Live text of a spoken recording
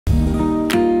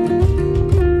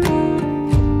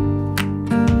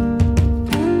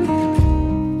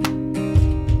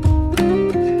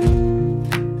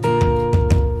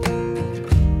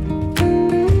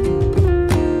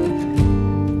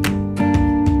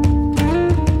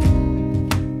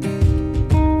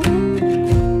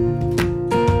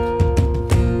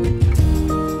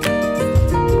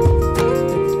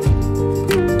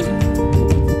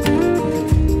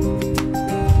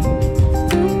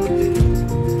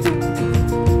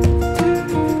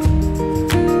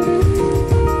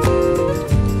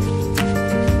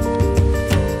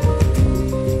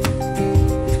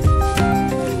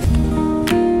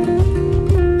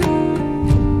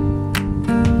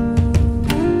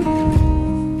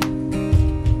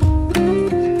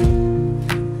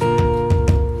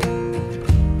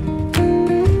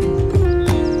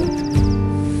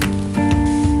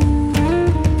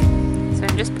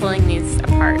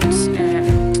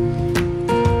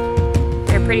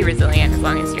pretty resilient as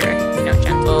long as you're, you know,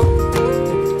 gentle.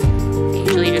 I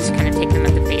usually just kind of take them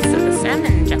at the base of the stem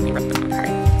and gently rip them apart.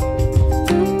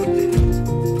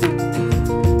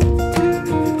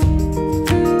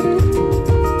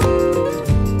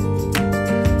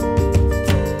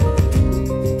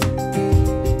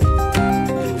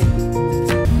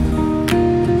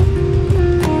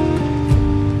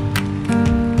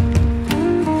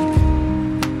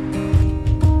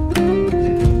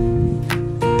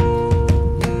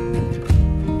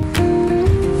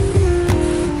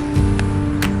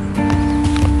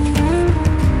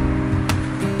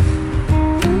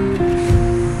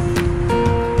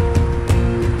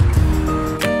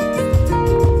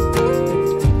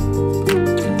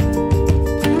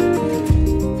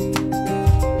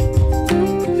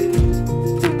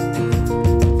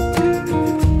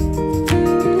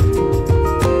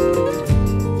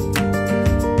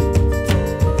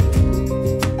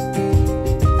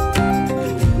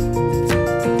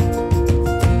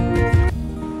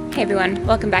 Hey everyone,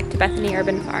 welcome back to Bethany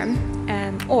Urban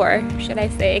Farm, or should I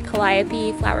say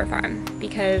Calliope Flower Farm,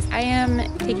 because I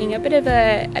am taking a bit of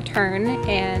a turn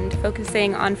and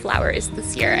focusing on flowers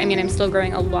this year. I mean, I'm still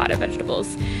growing a lot of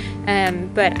vegetables,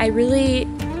 but I really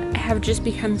have just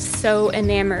become so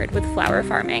enamored with flower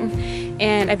farming,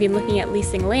 and I've been looking at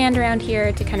leasing land around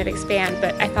here to kind of expand,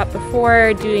 but I thought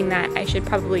before doing that I should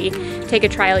probably take a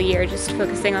trial year just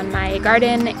focusing on my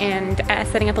garden and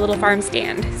setting up a little farm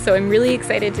stand. So I'm really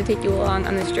excited to take you along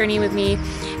on this journey with me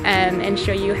and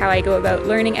show you how I go about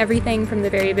learning everything from the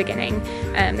very beginning.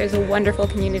 There's a wonderful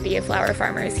community of flower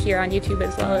farmers here on YouTube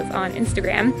as well as on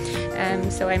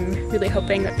Instagram, so I'm really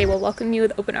hoping that they will welcome me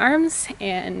with open arms,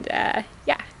 and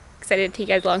yeah, excited to take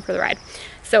you guys along for the ride.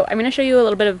 So I'm going to show you a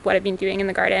little bit of what I've been doing in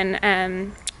the garden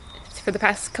for the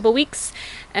past couple weeks,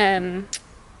 and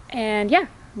yeah,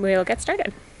 we'll get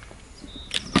started.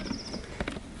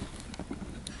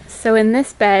 So in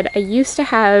this bed, I used to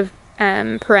have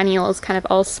perennials kind of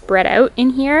all spread out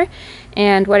in here,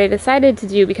 and what I decided to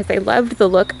do, because I loved the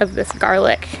look of this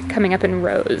garlic coming up in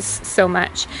rows so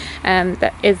much,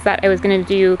 that I was going to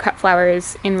do cut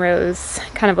flowers in rows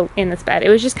kind of in this bed. It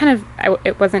was just kind of,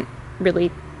 it wasn't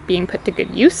really being put to good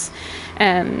use.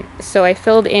 So I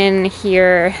filled in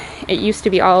here, it used to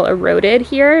be all eroded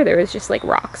here, there was just like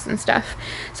rocks and stuff.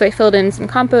 So I filled in some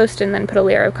compost and then put a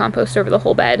layer of compost over the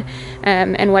whole bed.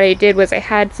 And what I did was I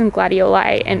had some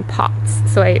gladioli in pots.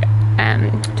 So I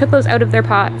took those out of their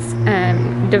pots,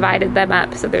 divided them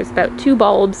up, so there's about 2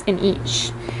 bulbs in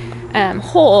each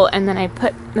hole, and then I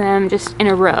put them just in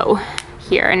a row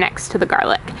here next to the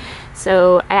garlic.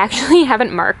 So I actually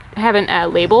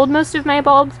haven't labeled most of my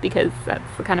bulbs because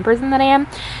that's the kind of person that I am.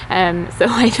 So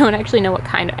I don't actually know what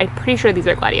kind. I'm pretty sure these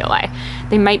are gladioli.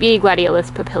 They might be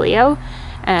Gladiolus papilio.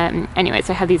 Anyway,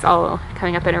 so I have these all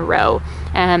coming up in a row.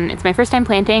 It's my first time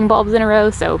planting bulbs in a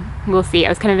row, so we'll see. I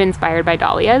was kind of inspired by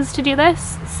dahlias to do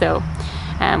this, so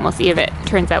we'll see if it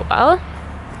turns out well.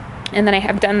 And then I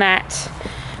have done that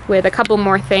with a couple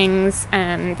more things.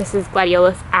 This is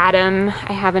Gladiolus Adam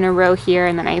I have in a row here,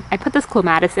 and then I put this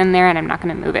clematis in there, and I'm not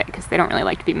going to move it because they don't really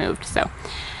like to be moved, so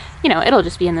you know, it'll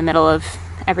just be in the middle of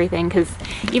everything, because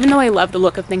even though I love the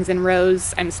look of things in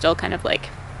rows, I'm still kind of like,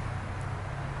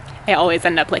 I always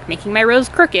end up like making my rows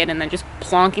crooked and then just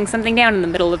plonking something down in the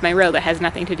middle of my row that has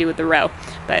nothing to do with the row.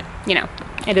 But you know,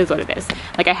 it is what it is.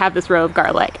 Like, I have this row of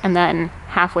garlic, and then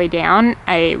halfway down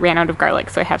I ran out of garlic,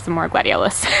 so I have some more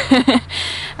gladiolus.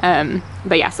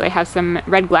 But yeah, so I have some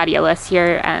red gladiolus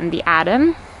here and the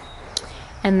Adam,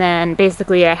 and then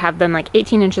basically I have them like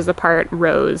 18 inches apart,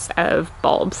 rows of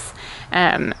bulbs.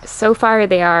 So far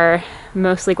they are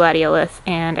mostly gladiolus,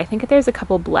 and I think there's a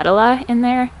couple bledilla in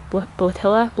there.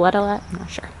 Bledilla, I'm not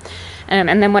sure.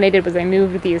 And then what I did was I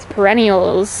moved these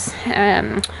perennials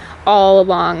all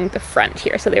along the front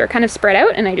here. So they were kind of spread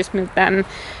out, and I just moved them.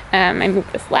 I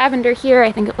moved this lavender here.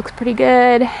 I think it looks pretty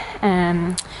good.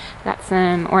 Got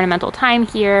some ornamental thyme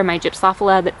here, my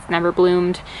gypsophila that's never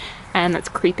bloomed, and that's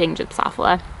creeping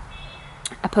gypsophila.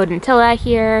 A potentilla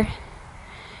here.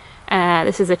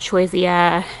 This is a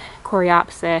choisya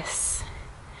coreopsis.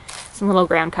 Some little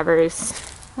ground covers.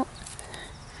 Oh,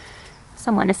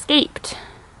 someone escaped.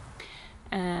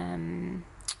 Some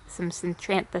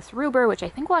Centranthus rubor, which I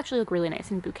think will actually look really nice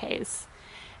in bouquets.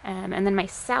 And then my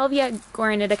Salvia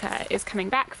granitica is coming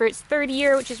back for its 3rd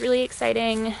year, which is really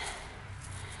exciting.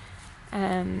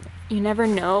 You never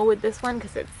know with this one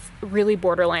because it's really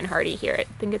borderline hardy here. I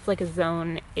think it's like a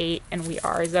zone 8, and we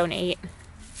are zone 8.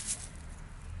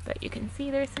 But you can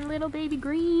see there's some little baby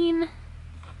green.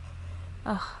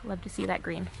 Oh, love to see that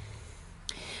green.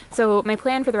 So my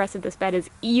plan for the rest of this bed is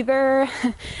either,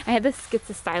 I had this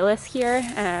schizostylus here,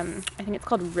 I think it's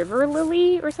called river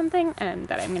lily or something,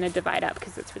 that I'm going to divide up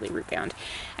because it's really root bound,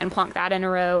 and plonk that in a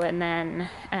row. And then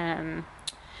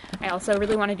I also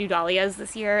really want to do dahlias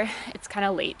this year. It's kind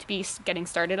of late to be getting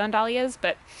started on dahlias,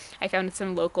 but I found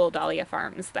some local dahlia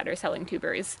farms that are selling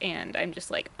tubers, and I'm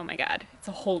just like, oh my god, it's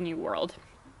a whole new world.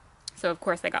 So of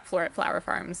course I got Flower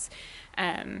Farm's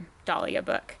dahlia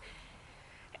book.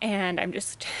 And I'm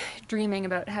just dreaming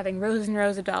about having rows and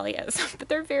rows of dahlias, but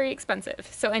they're very expensive.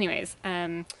 So anyways,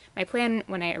 my plan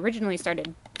when I originally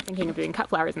started thinking of doing cut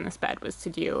flowers in this bed was to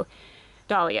do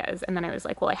dahlias. And then I was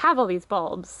like, well, I have all these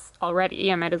bulbs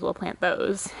already. I might as well plant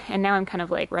those. And now I'm kind of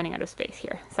like running out of space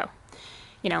here. So,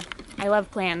 you know, I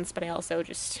love plans, but I also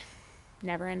just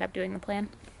never end up doing the plan.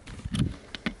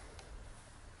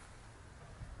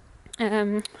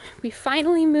 We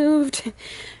finally moved.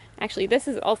 Actually, this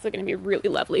is also going to be really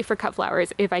lovely for cut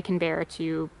flowers if I can bear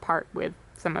to part with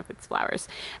some of its flowers.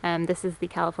 This is the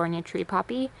California tree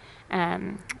poppy,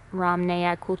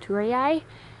 Rhamnea culturae.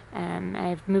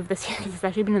 I've moved this here because it's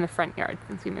actually been in the front yard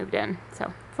since we moved in.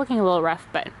 So it's looking a little rough,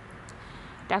 but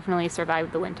definitely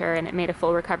survived the winter, and it made a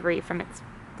full recovery from its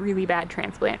really bad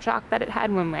transplant shock that it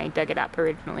had when I dug it up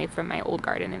originally from my old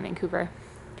garden in Vancouver.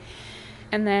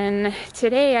 And then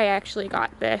today I actually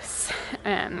got this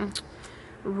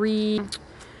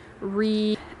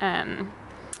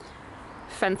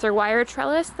fencer wire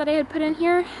trellis that I had put in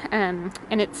here, and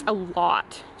it's a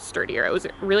lot sturdier. It was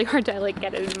really hard to like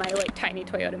get it in my like tiny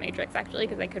Toyota Matrix actually,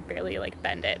 because I could barely like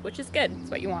bend it, which is good.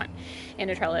 It's what you want in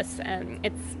a trellis.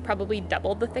 It's probably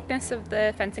double the thickness of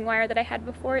the fencing wire that I had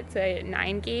before. It's a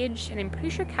 9 gauge, and I'm pretty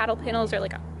sure cattle panels are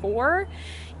like a 4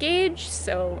 gauge,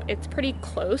 so it's pretty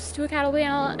close to a cattle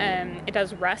panel. It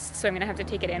does rust, so I'm gonna have to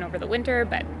take it in over the winter,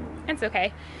 but it's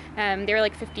okay. They were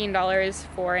like $15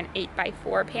 for an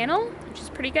 8x4 panel, which is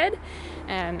pretty good.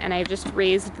 And I've just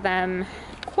raised them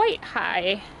quite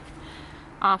high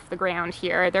off the ground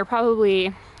here. They're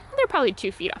probably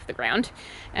 2 feet off the ground.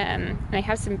 And I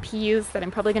have some peas that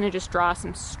I'm probably going to just draw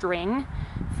some string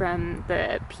from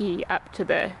the pea up to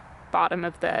the bottom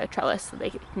of the trellis so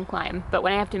they can climb. But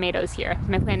when I have tomatoes here,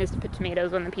 my plan is to put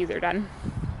tomatoes when the peas are done.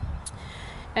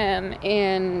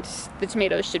 And the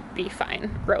tomatoes should be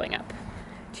fine growing up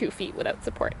 2 feet without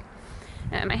support.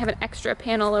 I have an extra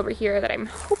panel over here that I'm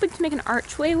hoping to make an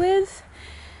archway with.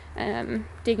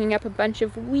 Digging up a bunch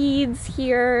of weeds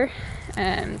here.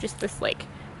 Just this like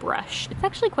brush. It's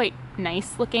actually quite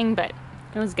nice looking, but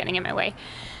it was getting in my way.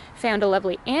 Found a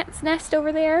lovely ant's nest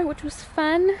over there, which was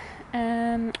fun.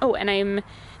 Oh, and I'm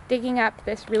digging up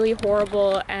this really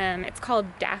horrible, it's called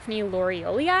Daphne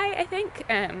laureolii, I think.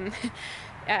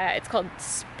 It's called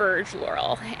spurge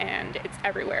laurel, and it's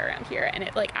everywhere around here, and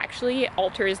it like actually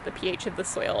alters the pH of the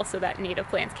soil so that native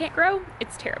plants can't grow.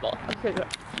 It's terrible. Oh,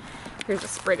 here's a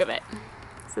sprig of it.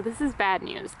 So this is bad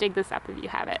news. Dig this up if you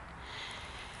have it.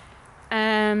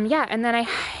 Yeah, and then I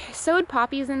sowed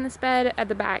poppies in this bed at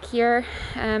the back here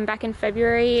back in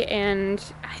February, and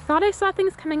I thought I saw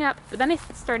things coming up, but then I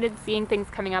started seeing things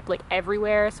coming up like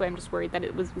everywhere, so I'm just worried that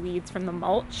it was weeds from the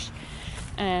mulch.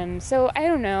 So I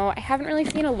don't know, I haven't really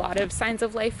seen a lot of signs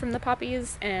of life from the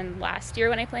poppies, and last year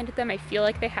when I planted them I feel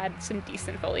like they had some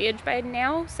decent foliage by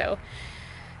now, so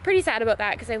pretty sad about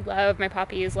that because I love my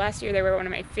poppies. Last year they were one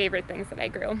of my favorite things that I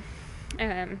grew,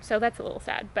 so that's a little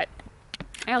sad. But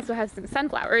I also have some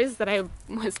sunflowers that I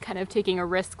was kind of taking a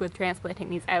risk with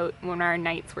transplanting these out when our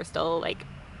nights were still like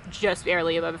just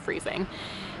barely above freezing.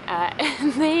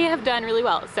 And they have done really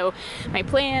well. So my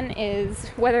plan is,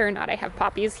 whether or not I have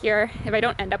poppies here, if I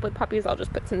don't end up with poppies, I'll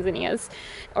just put some zinnias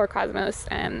or cosmos.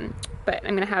 But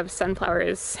I'm gonna have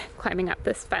sunflowers climbing up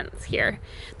this fence here.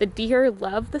 The deer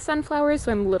love the sunflowers,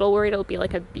 so I'm a little worried it'll be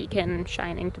like a beacon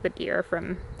shining to the deer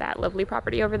from that lovely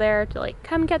property over there to like,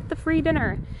 come get the free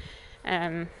dinner.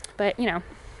 But you know,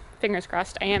 fingers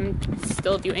crossed. I am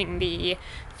still doing the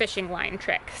fishing line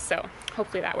trick, so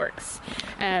hopefully that works.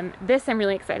 This I'm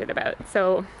really excited about.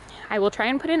 So I will try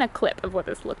and put in a clip of what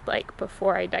this looked like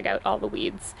before I dug out all the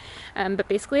weeds. But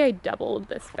basically I doubled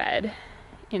this bed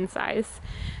in size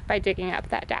by digging up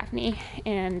that Daphne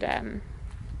and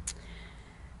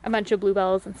a bunch of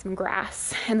bluebells and some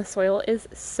grass, and the soil is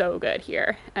so good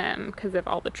here because of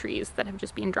all the trees that have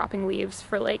just been dropping leaves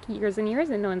for like years and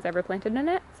years and no one's ever planted in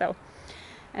it. So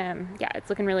yeah, it's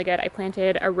looking really good. I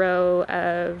planted a row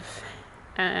of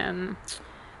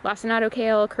lacinato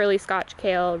kale, curly Scotch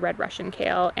kale, red Russian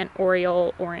kale, and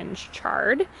Oriole orange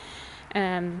chard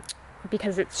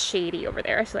because it's shady over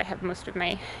there, so I have most of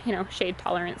my, you know, shade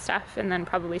tolerant stuff, and then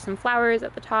probably some flowers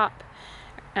at the top,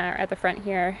 at the front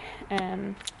here.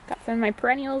 Got some of my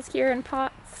perennials here in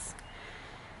pots.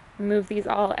 Move these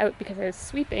all out because I was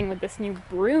sweeping with this new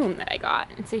broom that I got.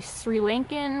 It's a Sri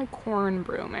Lankan corn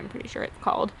broom, I'm pretty sure it's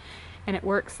called, and it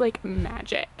works like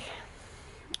magic.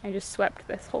 I just swept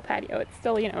this whole patio. It's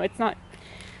still, you know, it's not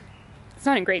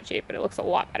in great shape, but it looks a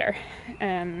lot better.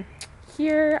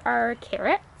 Here are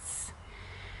carrots.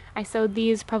 I sowed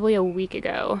these probably a week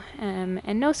ago, and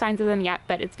no signs of them yet,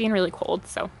 but it's been really cold,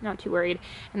 so not too worried.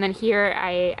 And then here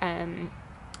I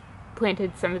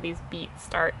planted some of these beet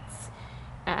starts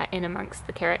in amongst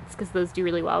the carrots because those do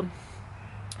really well.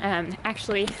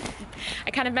 Actually,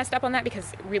 I kind of messed up on that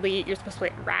because really you're supposed to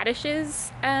plant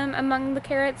radishes among the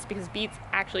carrots because beets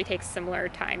actually take similar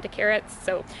time to carrots.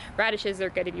 So radishes are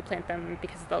good if you plant them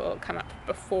because they'll come up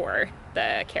before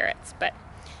the carrots, but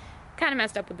kind of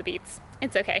messed up with the beets.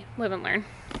 It's okay, live and learn.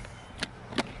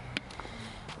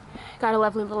 Got a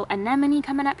lovely little anemone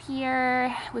coming up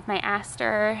here with my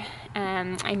aster.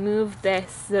 I moved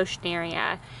this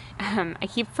zostneria. I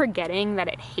keep forgetting that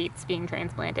it hates being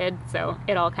transplanted, so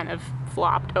it all kind of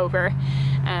flopped over.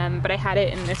 But I had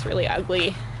it in this really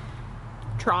ugly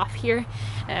trough here,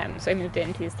 so I moved it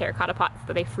into these terracotta pots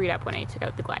that I freed up when I took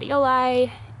out the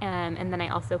gladioli. And then I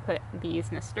also put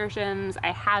these nasturtiums.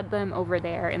 I had them over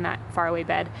there in that faraway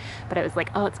bed, but I was like,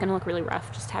 oh, it's gonna look really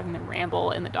rough just having them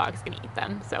ramble and the dog's gonna eat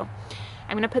them. So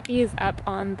I'm gonna put these up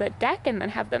on the deck and then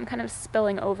have them kind of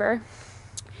spilling over.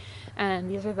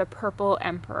 And these are the purple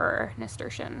emperor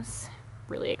nasturtiums.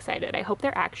 Really excited. I hope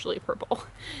they're actually purple.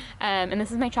 And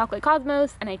this is my chocolate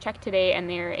cosmos, and I checked today and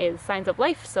there is signs of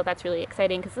life, so that's really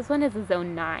exciting because this one is a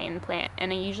zone 9 plant,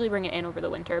 and I usually bring it in over the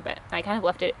winter, but I kind of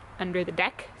left it under the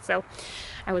deck, so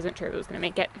I wasn't sure if it was going to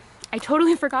make it. I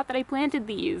totally forgot that I planted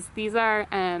these. These are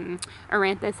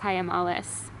Aranthus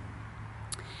hyemalis.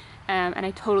 And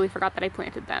I totally forgot that I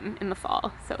planted them in the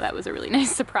fall, so that was a really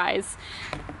nice surprise.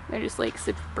 They're just like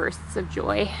such bursts of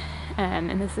joy.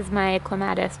 And this is my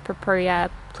Clematis purpurea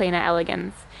plana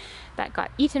elegans that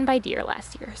got eaten by deer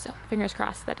last year, so fingers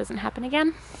crossed that doesn't happen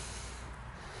again.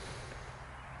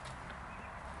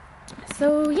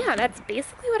 So yeah, that's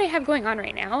basically what I have going on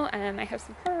right now. I have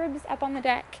some herbs up on the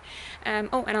deck.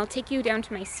 Oh, and I'll take you down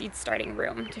to my seed starting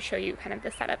room to show you kind of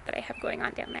the setup that I have going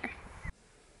on down there.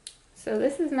 So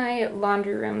this is my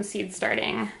laundry room seed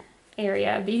starting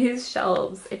area. These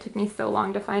shelves, it took me so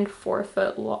long to find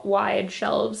 4-foot wide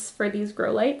shelves for these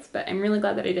grow lights, but I'm really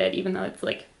glad that I did, even though it's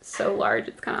like so large,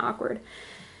 it's kind of awkward.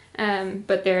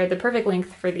 But they're the perfect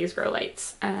length for these grow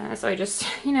lights. So I just,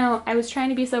 you know, I was trying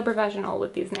to be so professional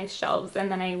with these nice shelves,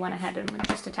 and then I went ahead and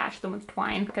just attached them with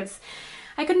twine because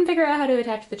I couldn't figure out how to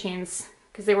attach the chains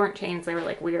because they weren't chains, they were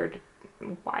like weird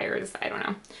wires, I don't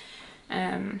know.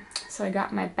 So I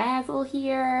got my basil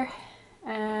here,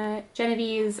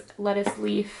 Genevieve's lettuce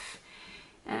leaf,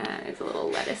 it's a little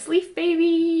lettuce leaf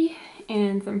baby,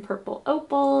 and some purple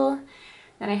opal.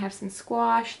 Then I have some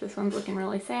squash. This one's looking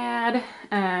really sad.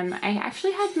 I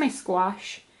actually had my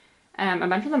squash, a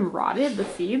bunch of them rotted, the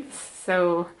seeds,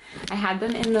 so I had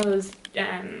them in those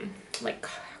like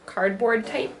cardboard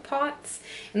type pots,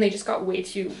 and they just got way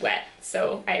too wet,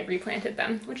 so I replanted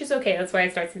them, which is okay. That's why I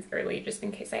start these early, just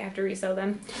in case I have to resow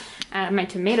them. My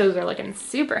tomatoes are looking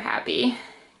super happy.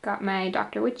 Got my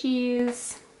Dr.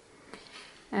 Witchies,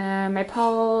 my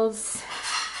Pauls,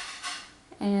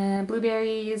 and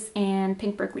blueberries, and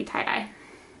pink Berkeley tie-dye.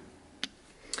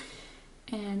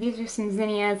 And these are some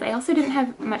zinnias. I also didn't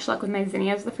have much luck with my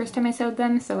zinnias the first time I sowed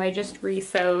them, so I just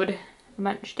resowed a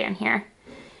bunch down here.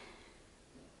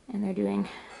 And they're doing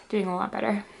a lot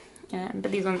better. But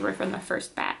these ones were from the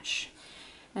first batch.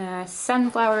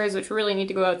 Sunflowers, which really need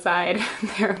to go outside,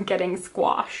 they're getting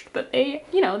squashed, but they,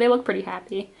 you know, they look pretty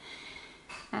happy.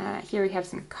 Here we have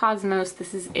some Cosmos.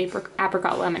 This is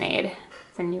apricot lemonade.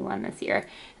 It's a new one this year.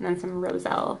 And then some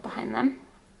Roselle behind them.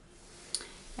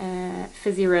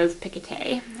 Fizzy Rose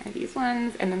Picotee are these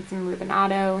ones, and then some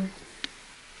Rubinado.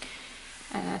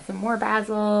 Some more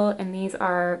basil, and these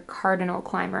are Cardinal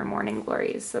Climber Morning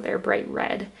Glories, so they're bright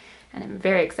red, and I'm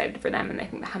very excited for them, and I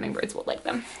think the hummingbirds will like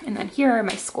them. And then here are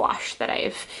my squash that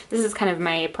this is kind of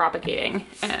my propagating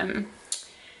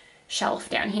shelf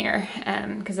down here,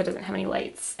 because it doesn't have any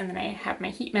lights. And then I have my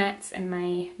heat mats and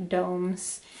my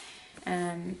domes,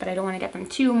 but I don't want to get them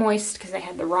too moist because I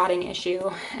had the rotting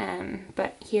issue.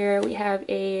 But here we have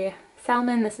a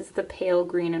salmon. This is the pale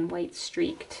green and white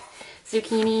streaked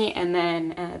zucchini, and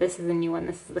then this is a new one.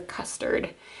 This is the custard.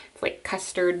 It's like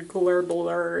custard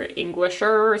glurbler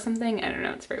Englisher or something. I don't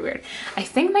know, it's very weird. I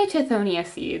think my Tithonia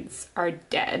seeds are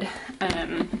dead.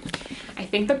 I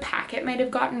think the packet might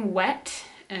have gotten wet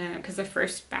because the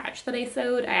first batch that I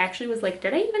sewed, I actually was like,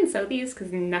 did I even sew these?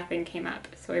 Because nothing came up.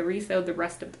 So I resewed the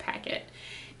rest of the packet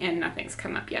and nothing's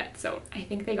come up yet. So I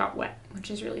think they got wet, which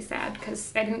is really sad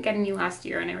because I didn't get any last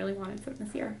year and I really wanted some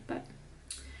this year, but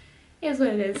it is what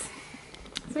it is.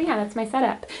 So yeah, that's my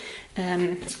setup.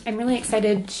 I'm really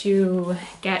excited to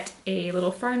get a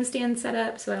little farm stand set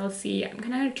up. So I'll see, I'm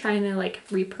kind of trying to like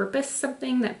repurpose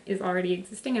something that is already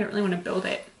existing. I don't really want to build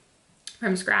it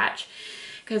from scratch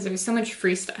because there's so much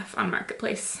free stuff on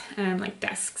Marketplace, like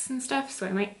desks and stuff. So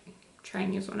I might try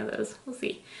and use one of those. We'll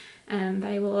see. But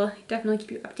I will definitely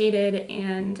keep you updated.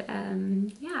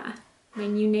 And yeah, my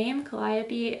new name,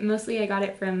 Calliope, mostly I got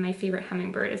it from my favorite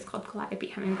hummingbird. It's called Calliope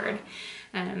hummingbird.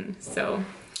 So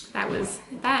that was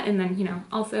that. And then, you know,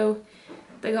 also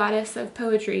the goddess of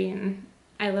poetry, and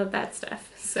I love that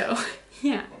stuff. So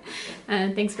yeah,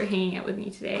 thanks for hanging out with me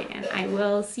today, and I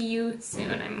will see you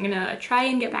soon. I'm gonna try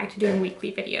and get back to doing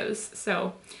weekly videos,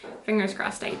 so fingers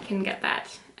crossed I can get that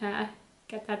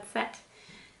set.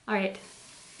 All right,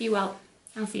 be well.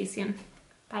 I'll see you soon.